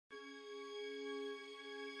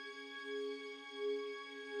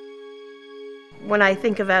When I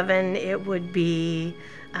think of Evan, it would be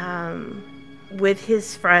with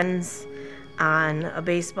his friends on a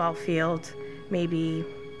baseball field, maybe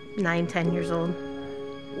 9, 10 years old.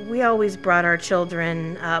 We always brought our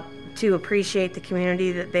children up to appreciate the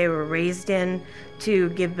community that they were raised in, to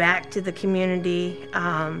give back to the community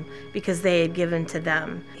because they had given to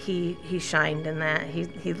them. He shined in that.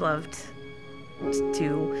 He loved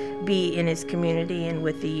to be in his community and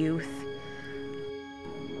with the youth.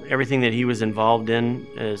 Everything that he was involved in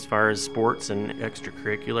as far as sports and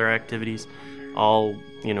extracurricular activities all,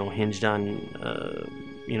 hinged on,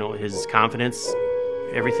 his confidence.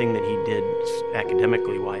 Everything that he did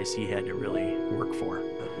academically wise, he had to really work for.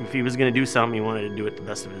 If he was going to do something, he wanted to do it the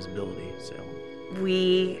best of his ability. So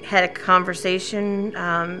we had a conversation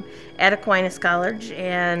at Aquinas College,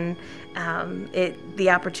 and the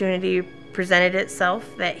opportunity presented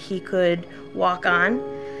itself that he could walk on,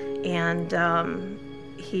 and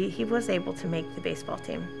he was able to make the baseball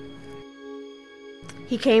team.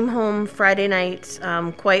 He came home Friday night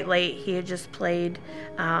quite late. He had just played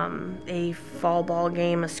a fall ball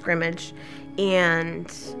game, a scrimmage,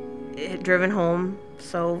 and had driven home,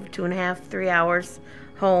 so 2.5, 3 hours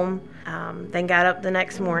home. Then got up the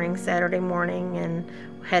next morning, Saturday morning, and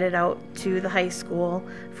headed out to the high school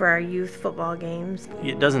for our youth football games.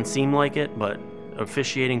 It doesn't seem like it, but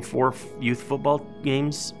officiating 4 youth football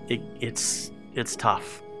games, it's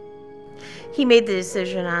tough. He made the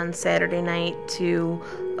decision on Saturday night to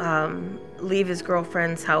leave his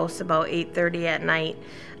girlfriend's house about 8:30 at night.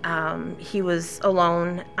 He was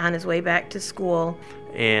alone on his way back to school.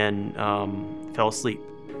 And fell asleep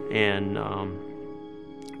and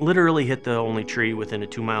literally hit the only tree within a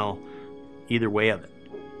 2-mile either way of it.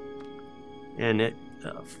 And at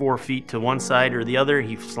 4 feet to one side or the other,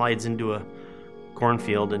 he slides into a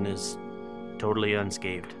cornfield and is totally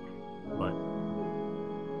unscathed. But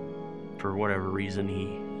for whatever reason,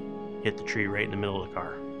 he hit the tree right in the middle of the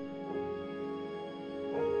car.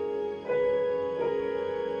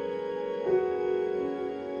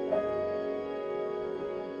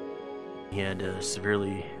 He had a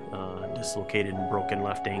severely dislocated and broken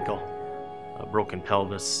left ankle, a broken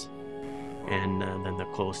pelvis, and then the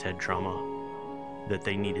closed head trauma that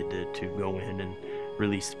they needed to go in and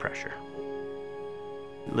release the pressure.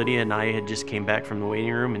 Lydia and I had just came back from the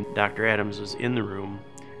waiting room, and Dr. Adams was in the room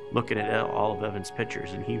looking at all of Evan's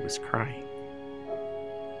pictures, and he was crying.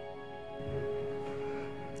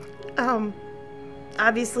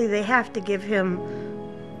 Obviously they have to give him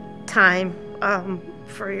time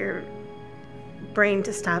for your brain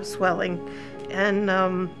to stop swelling, and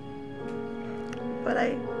but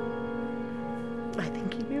I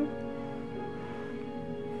think he knew.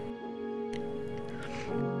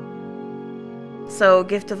 So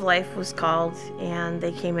Gift of Life was called, and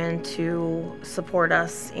they came in to support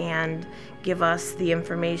us and give us the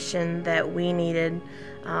information that we needed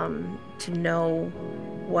to know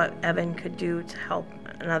what Evan could do to help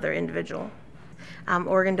another individual.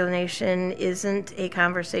 Organ donation isn't a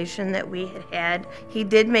conversation that we had had. He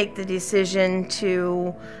did make the decision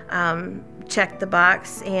to check the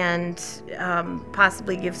box and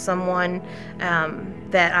possibly give someone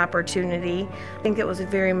that opportunity. I think it was a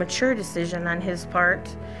very mature decision on his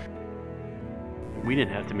part. We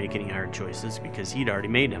didn't have to make any hard choices because he'd already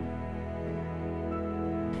made them.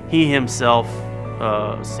 He himself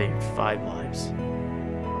saved 5 lives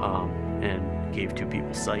and gave 2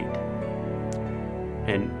 people sight,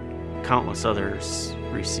 and countless others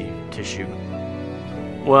received tissue.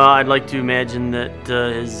 Well, I'd like to imagine that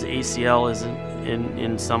his ACL isn't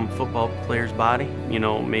in some football player's body.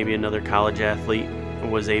 Maybe another college athlete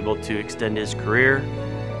was able to extend his career.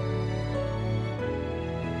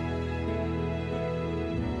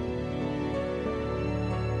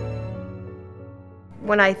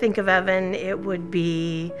 When I think of Evan, it would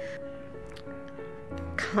be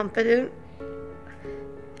confident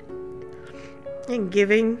and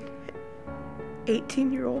giving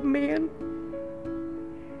 18-year-old man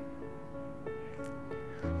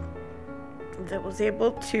that was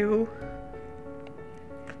able to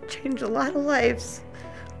change a lot of lives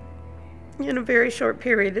in a very short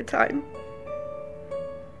period of time.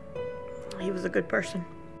 He was a good person.